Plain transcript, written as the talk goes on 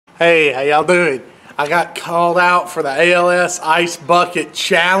Hey, how y'all doing? I got called out for the ALS Ice Bucket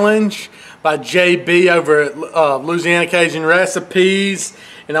Challenge by JB over at Louisiana Cajun Recipes,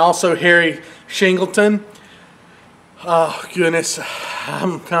 and also Harry Shingleton. Oh goodness, I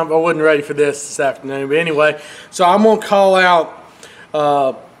wasn't ready for this afternoon, but anyway, so I'm gonna call out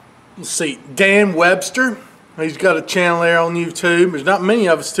let's see, Dan Webster. He's got a channel there on YouTube. There's not many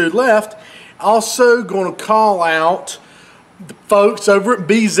of us two left. Also going to call out the folks over at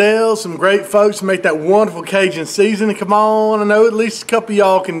Beazell, some great folks make that wonderful Cajun seasoning. Come on, I know at least a couple of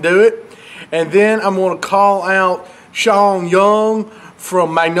y'all can do it. And then I'm going to call out Sean Young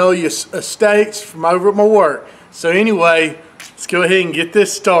from Magnolia Estates from over at my work. So anyway, let's go ahead and get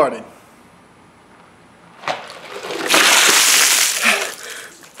this started.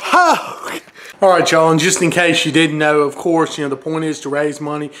 All right, y'all, and just in case you didn't know, of course, the point is to raise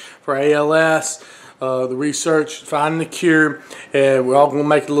money for ALS, the research, finding the cure, and we're all going to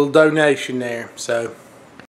make a little donation there. So